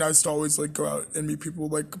very nice to always like go out and meet people.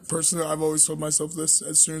 Like personally, I've always told myself this: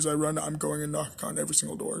 as soon as I run, I'm going and knock on every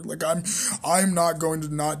single door. Like I'm not going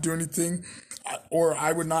to not do anything, or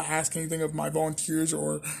I would not ask anything of my volunteers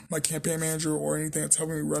or my campaign manager or anything that's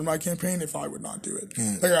helping me run my campaign if I would not do it.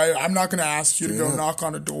 Like I'm not going to ask you to go knock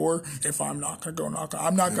on a door if I'm not going to go knock on.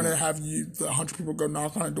 I'm not going to have you 100 people go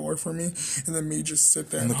knock on a door for me and then me just sit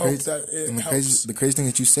there and hope that it helps. The crazy thing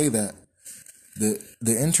that you say that. The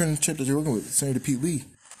internship that you're working with, Senator Pete Lee,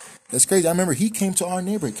 that's crazy. I remember he came to our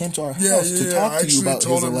neighborhood, came to our house to talk to you about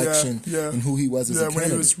his election and who he was as a candidate.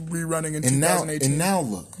 When he was rerunning in 2018. And now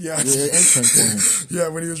look, you're an intern for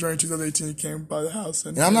him. When he was running in 2018, he came by the house.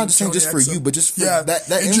 And I'm not just saying just for you, but just for that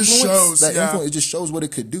influence. Influence, it just shows what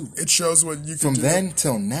it could do. It shows what you can from do. then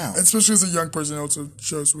till now. Especially as a young person, it also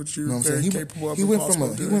shows what you're very capable of. He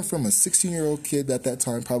went from a 16-year-old kid that at that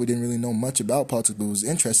time probably didn't really know much about politics, but was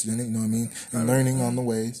interested in it, you know what I mean, and learning on the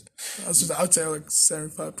ways. I would say like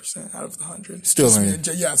 75% out of the 100. Still learning.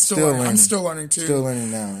 Still learning. I'm still learning too. Still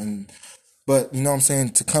learning now. But you know what I'm saying,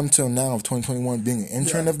 to come till now of 2021 being an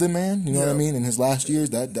intern of the man, you know what I mean, in his last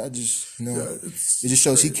years, that just, you know, it just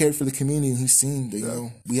shows he cared for the community and he's seen that, you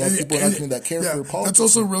know, we have people in our community that care for politics. That's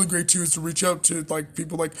also really great too, is to reach out to like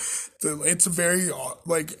people like, it's a very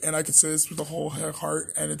like, and I could say this with a whole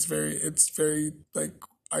heart, and it's very like,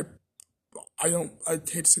 I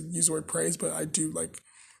hate to use the word praise, but I do like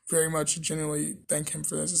very much genuinely thank him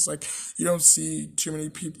for this. It's like you don't see too many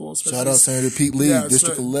people. Shout out Senator Pete Lee,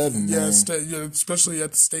 District 11, man. Especially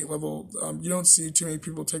at the state level, you don't see too many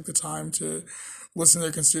people take the time to listen to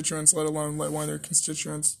their constituents, let alone let one of their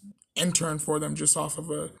constituents intern for them just off of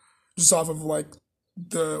like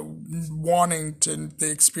the wanting to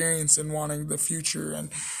the experience and wanting the future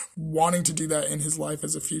and wanting to do that in his life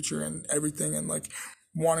as a future and everything, and like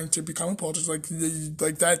wanting to become a politician,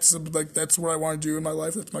 like that's what I want to do in my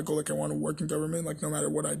life. That's my goal. Like I want to work in government. Like no matter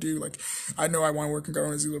what I do, like I know I want to work in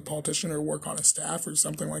government as either a politician or work on a staff or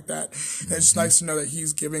something like that. And it's nice to know that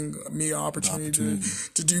he's giving me an opportunity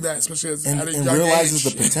to do that, especially at a young realizes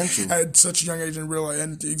age, the potential at such a young age, and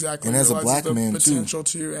as a black man potential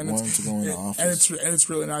too, and it's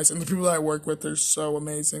really nice. And the people that I work with, they're so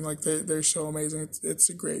amazing. Like they're so amazing. It's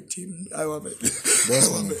a great team. I love it.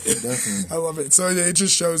 Definitely. I love it. So it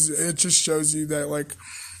just shows you that like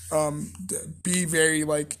be very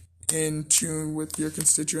like in tune with your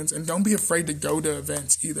constituents, and don't be afraid to go to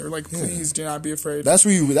events either. Like please do not be afraid. That's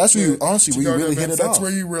where you honestly where you really hit it off. That's where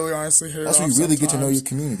you really honestly hit it off. That's where you really get to know your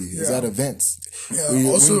community. Is at events.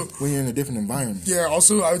 When you're in a different environment. Yeah.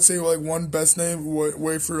 Also, I would say like one best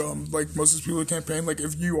way for like most of these people to campaign. Like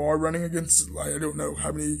if you are running against, I don't know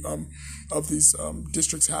how many of these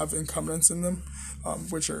districts have incumbents in them,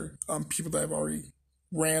 which are people that have already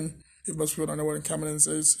ran. If most people don't know what incumbents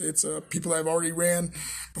is, it's people that have already ran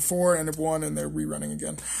before and have won, and they're rerunning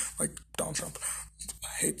again, like Donald Trump. I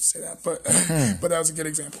hate to say that, but but that was a good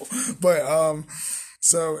example. But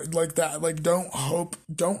so like that, like don't hope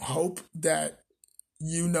that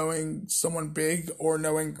you knowing someone big or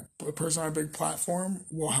knowing a person on a big platform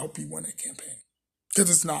will help you win a campaign. Because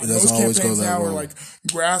it's not. Most campaigns now are like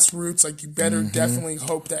grassroots. Like you better definitely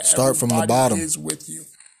hope that start from the bottom is with you.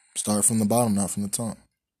 Start from the bottom, not from the top.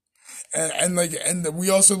 And we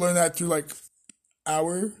also learn that through like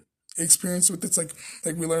our experience with it's like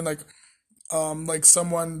we learn like like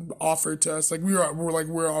someone offered to us, like we're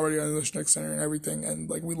already on the Schnick Center and everything, and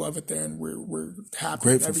like we love it there, and we're happy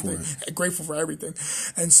Grateful and everything, for grateful for everything,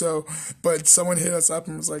 and so, but someone hit us up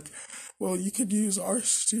and was like, well, you could use our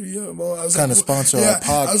studio. Well, I was kind like, of sponsor our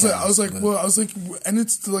podcast. I was like, and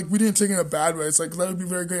it's like, we didn't take it in a bad way. It's like, that would be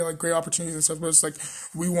very great, like great opportunities and stuff. But it's like,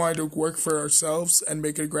 we wanted to work for ourselves and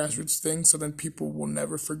make it a grassroots thing. So then people will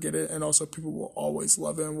never forget it. And also people will always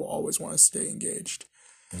love it and will always want to stay engaged.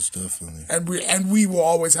 Most definitely. And we will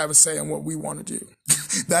always have a say in what we want to do.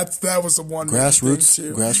 that was the one grassroots.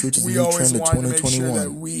 Thing too. Grassroots is we the new always trend of wanted to make 2021. sure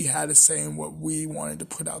that we had a say in what we wanted to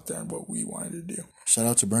put out there and what we wanted to do. Shout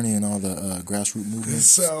out to Bernie and all the grassroots movements.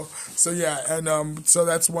 So yeah, and so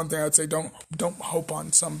that's one thing I'd say. Don't hope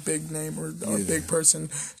on some big name or big person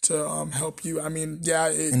to help you. I mean, yeah,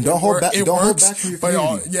 and don't hold back. Don't hold back from your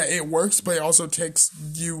community. Yeah, it works, but it also takes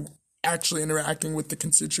you actually interacting with the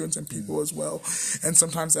constituents and people as well. And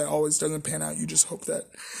sometimes that always doesn't pan out. You just hope that,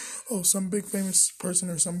 some big famous person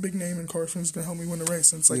or some big name in Colorado Springs is going to help me win the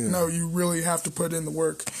race. And it's like, no, you really have to put in the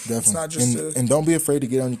work. Definitely. It's not just and don't be afraid to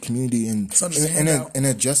get on your community and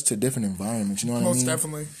adjust to different environments. You know what I mean? Most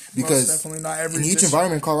definitely. Because most definitely. Not every each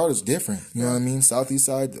environment in Colorado is different. You know what I mean? Southeast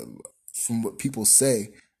side, from what people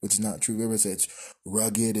say, which is not true. Everybody says it's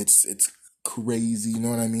rugged, it's crazy, you know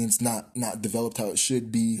what I mean? It's not developed how it should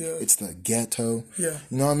be. Yeah. It's the ghetto. Yeah.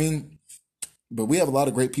 You know what I mean? But we have a lot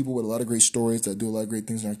of great people with a lot of great stories that do a lot of great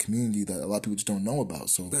things in our community that a lot of people just don't know about.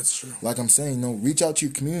 So that's true. Like I'm saying, reach out to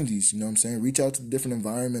your communities, you know what I'm saying? Reach out to the different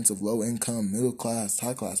environments of low income, middle class,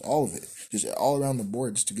 high class, all of it. Just all around the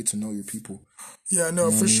board just to get to know your people. Yeah, no,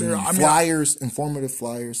 for sure. I mean, flyers, informative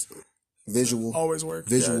flyers. Visual always work.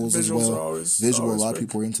 Visuals as well. Always a lot work. of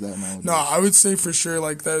people are into that nowadays. No, I would say for sure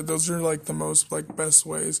like that. Those are like the most like best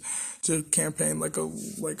ways to campaign like a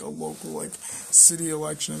local like city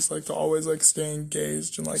election. It's like to always like stay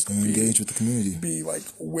engaged and like engaged with the community. Be like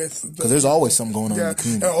with because there's always something going on in the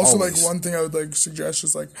community. And also always. Like one thing I would like suggest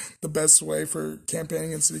is like the best way for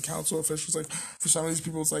campaigning and city council officials, like for some of these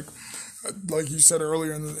people, it's like you said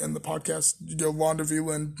earlier in the podcast, Londa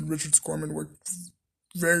Vila and Richard Scorman work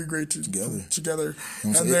very great together.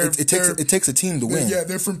 And it takes a team to win. Yeah,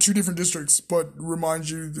 they're from two different districts, but remind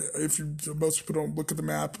you, most people don't look at the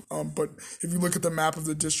map, but if you look at the map of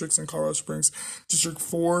the districts in Colorado Springs, District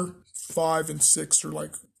 4, 5, and 6 are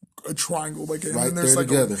like a triangle, like, and right then there's there like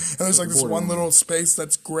together. And there's like this one little space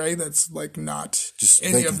that's gray that's like not just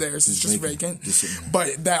any vacant. of theirs. It's just vacant.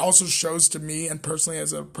 But that also shows to me, and personally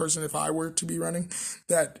as a person, if I were to be running,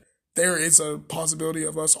 that there is a possibility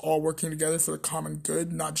of us all working together for the common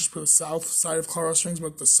good, not just for the south side of Colorado Springs,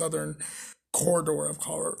 but the southern corridor of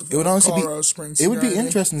Colorado Springs. It would be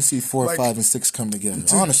interesting to see 4, 5, and 6 come together.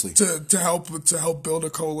 Honestly, to help build a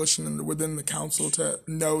coalition within the council to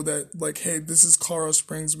know that like, hey, this is Colorado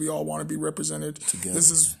Springs. We all want to be represented. Together. This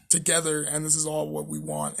is together, and this is all what we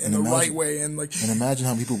want in the right way. And like, and imagine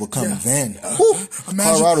how people will come then.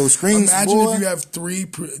 Colorado Springs, imagine boy. if you have 3.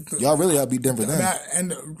 Y'all really outbeat Denver then.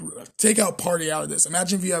 And take out party out of this.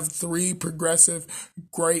 Imagine if you have 3 progressive,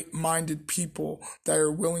 great-minded people that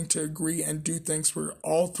are willing to agree and do things for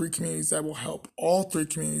all 3 communities that will help all 3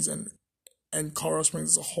 communities and Colorado Springs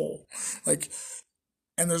as a whole. Like,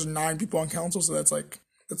 and there's 9 people on council, so that's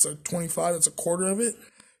a 25. That's a quarter of it.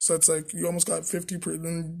 So it's like you almost got 50%.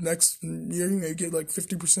 Then next year you get like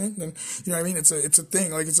 50%. Then you know what I mean. It's a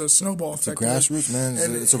thing. Like it's a snowball effect. It's a grassroots, man.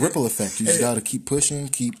 It's a ripple effect. You just got to keep pushing,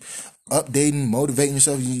 keep updating, motivating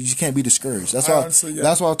yourself. You just can't be discouraged. That's why.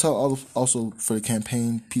 That's why I'll tell also for the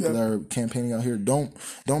campaign people that are campaigning out here. Don't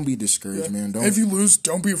be discouraged, man. If you lose,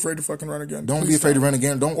 don't be afraid to fucking run again. Don't be afraid to run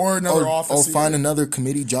again. Or another office. Or find another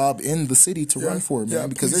committee job in the city to run for, man.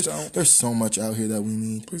 Because there's so much out here that we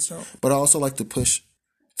need. Please don't. But I also like to push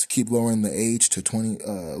to keep lowering the age to 20,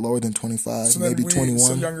 lower than 25, so maybe 21.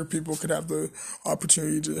 So younger people could have the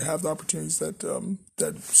opportunity to have the opportunities that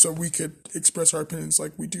so we could express our opinions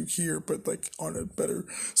like we do here, but like on a better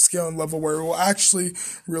scale and level where it will actually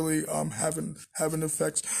really have an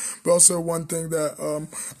effect. But also one thing that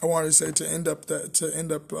I wanted to say to end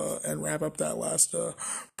up and wrap up that last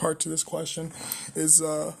part to this question is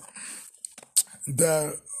that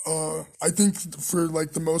I think for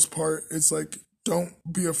like the most part it's like, don't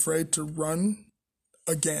be afraid to run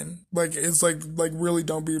again. Like, it's like really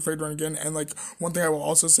don't be afraid to run again. And like, one thing I will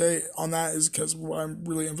also say on that is because I'm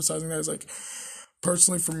really emphasizing that is like,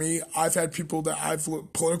 personally for me, I've had people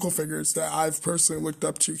political figures that I've personally looked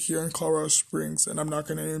up to here in Colorado Springs, and I'm not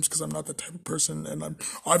going to name names because I'm not that type of person, and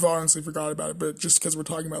I've honestly forgot about it, but just because we're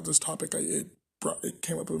talking about this topic, it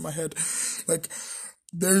came up in my head. Like,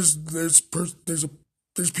 there's a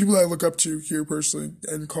there's people that I look up to here personally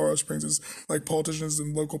in Colorado Springs is like politicians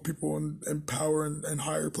and local people in power and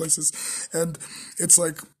higher places. And it's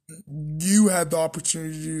like you had the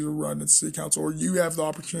opportunity to run in city council, or you have the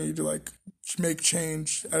opportunity to like make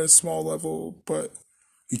change at a small level, but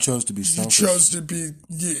You chose to be you selfish. chose to be,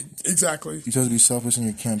 yeah, exactly. You chose to be selfish in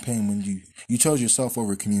your campaign when you chose yourself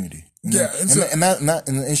over community. You know? Yeah,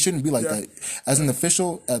 and it shouldn't be like Yeah. that. As an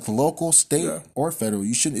official at the local, state, Yeah. or federal,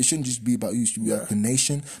 it shouldn't just be about you. It should be Yeah. like the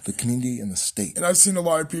nation, the community, and the state. And I've seen a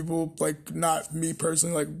lot of people, like, not me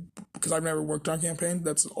personally, like, because I've never worked on campaign.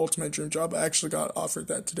 That's the ultimate dream job. I actually got offered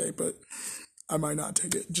that today, but I might not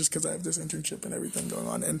take it just because I have this internship and everything going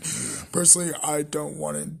on. And personally, I don't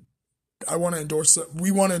want to. I want to endorse.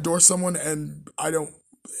 We want to endorse someone, and I don't.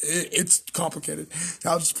 It's complicated.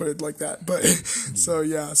 I'll just put it like that. But so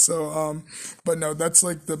yeah. So but no, that's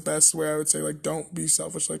like the best way I would say. Like, don't be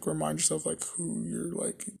selfish. Like, remind yourself like who you're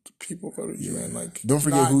like. People voted you in. Like, Don't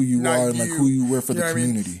forget who you are and like who you were for the know what I mean?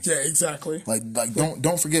 community. Yeah, exactly. Like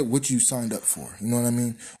don't forget what you signed up for. You know what I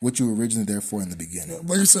mean? What you were originally there for in the beginning.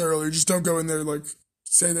 Like I said earlier, just don't go in there like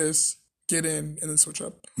say this, get in, and then switch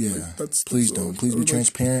up. Yeah, like, please don't. Please be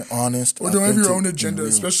transparent, honest, or don't have your own authentic, agenda. and real.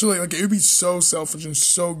 Especially like it would be so selfish and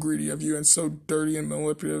so greedy of you and so dirty and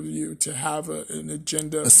manipulative of you to have an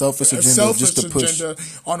agenda, A selfish agenda just to push. agenda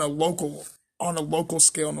on a local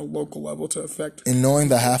scale, on a local level to affect. And knowing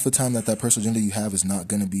that half the time that personal agenda you have is not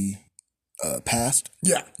going to be passed.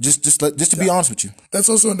 Yeah, Just to be honest with you. that's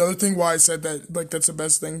also another thing why I said that. Like, that's the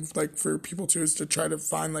best thing. Like, for people too is to try to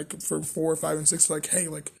find like for 4, 5, and 6. Like, hey,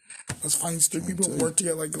 like, let's find these 3 people work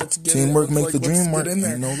together. Like, let's get Teamwork in. make Like, the let's dream work. Get in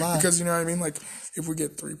there. Ain't no lie. Because you know what I mean. Like, if we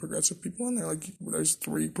get 3 progressive people in there, like, there's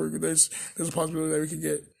a possibility that we could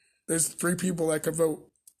get. There's 3 people that could vote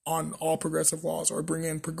on all progressive laws or bring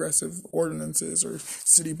in progressive ordinances or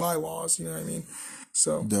city bylaws. You know what I mean.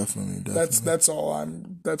 So Definitely. that's all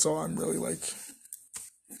I'm really like.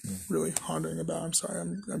 Really pondering about. I'm sorry,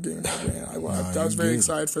 I'm getting about man. I was very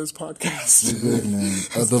excited for this podcast. Good, man.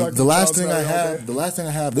 The last thing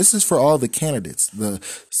I have. This is for all the candidates, the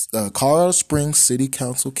Colorado Springs City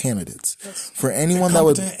Council candidates. Yes. For anyone that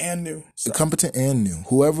would competent and new,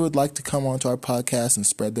 whoever would like to come onto our podcast and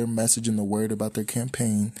spread their message and the word about their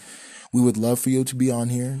campaign, we would love for you to be on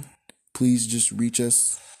here. Please just reach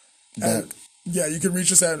us back. Yeah, you can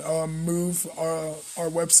reach us at Move,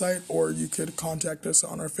 our website, or you could contact us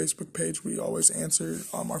on our Facebook page. We always answer.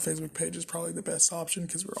 Our Facebook page is probably the best option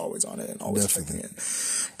because we're always on it and always checking it.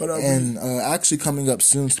 But actually coming up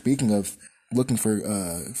soon, speaking of looking for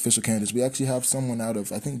official candidates, we actually have someone out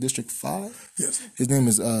of, I think, District 5. Yes. His name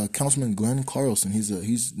is Councilman Glenn Carlson.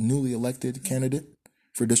 He's newly elected candidate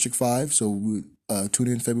for District 5. So we tune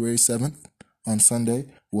in February 7th. On Sunday,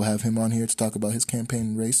 we'll have him on here to talk about his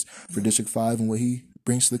campaign race for District 5 and what he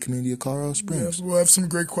brings to the community of Colorado Springs. Yeah, we'll have some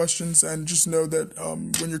great questions, and just know that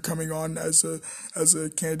when you're coming on as a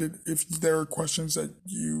candidate, if there are questions that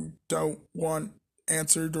you don't want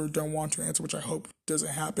answered or don't want to answer, which I hope doesn't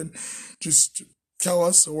happen, just tell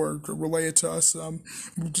us or relay it to us.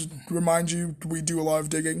 Just remind you, we do a lot of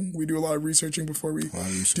digging. We do a lot of researching before we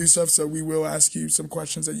do stuff, so we will ask you some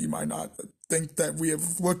questions that you might not think that we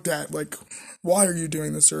have looked at, like, why are you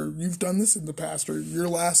doing this, or you've done this in the past, or your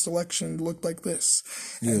last election looked like this,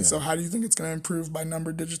 and so how do you think it's going to improve by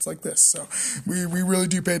number digits like this? So we really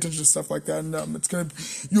do pay attention to stuff like that, and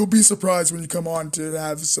you'll be surprised when you come on to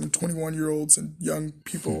have some 21-year-olds and young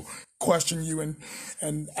people question you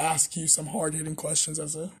and ask you some hard-hitting questions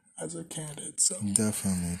as a candidate. So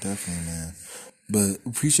definitely, man. But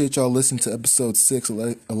appreciate y'all listening to episode 6,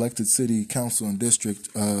 elected city council and district.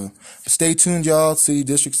 Stay tuned, y'all. City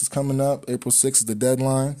districts is coming up. April 6th is the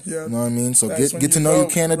deadline. Yeah, you know what I mean. So get to know your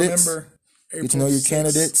candidates. Remember, get to know your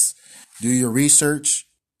candidates. Do your research.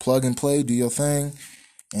 Plug and play. Do your thing,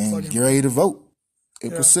 and get ready to vote.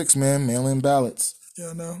 April 6th, man. Mail-in ballots.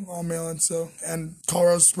 Yeah, no, all mail-in. So, and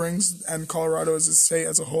Colorado Springs and Colorado as a state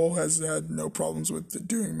as a whole has had no problems with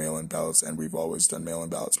doing mail-in ballots, and we've always done mail-in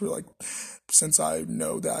ballots. We're like, since I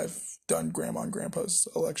know that I've done grandma and grandpa's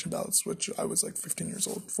election ballots, which I was like 15 years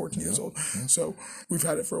old, 14 years old. Yeah. So we've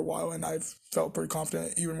had it for a while, and I've felt pretty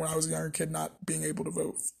confident, even when I was a younger kid, not being able to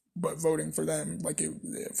vote, but voting for them, like it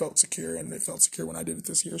felt secure, and it felt secure when I did it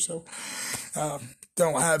this year. So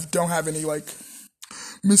don't have any like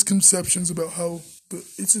misconceptions about how But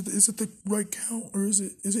is it the right count, or is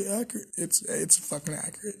it accurate? It's fucking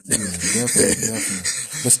accurate. Yeah, definitely.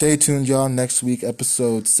 But stay tuned, y'all. Next week,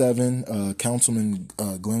 episode 7, Councilman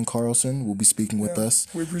Glenn Carlson will be speaking with us.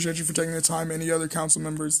 We appreciate you for taking the time. Any other council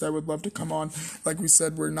members that would love to come on, like we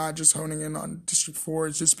said, we're not just honing in on District 4.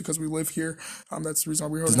 It's just because we live here. That's the reason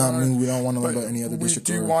why we does not mean we don't want to learn about any other district.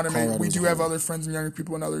 We do have other friends and younger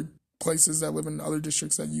people in other places that live in other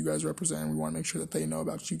districts that you guys represent, and we want to make sure that they know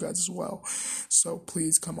about you guys as well. So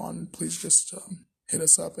please come on, please just hit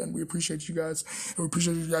us up, and we appreciate you guys, and we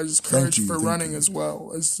appreciate you guys' courage for running as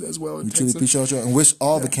well. We truly appreciate you, and wish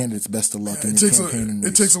all the candidates best of luck in the campaign.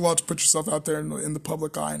 It takes a lot to put yourself out there in the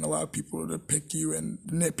public eye and allow people to pick you and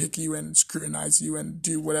nitpick you and scrutinize you and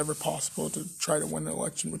do whatever possible to try to win an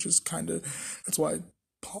election, which is that's why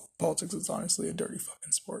politics is honestly a dirty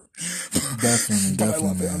fucking sport. Definitely, I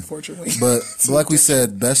love it, unfortunately. But like we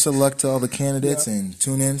said, best of luck to all the candidates, and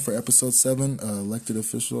tune in for episode 7, elected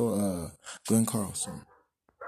official Glenn Carlson.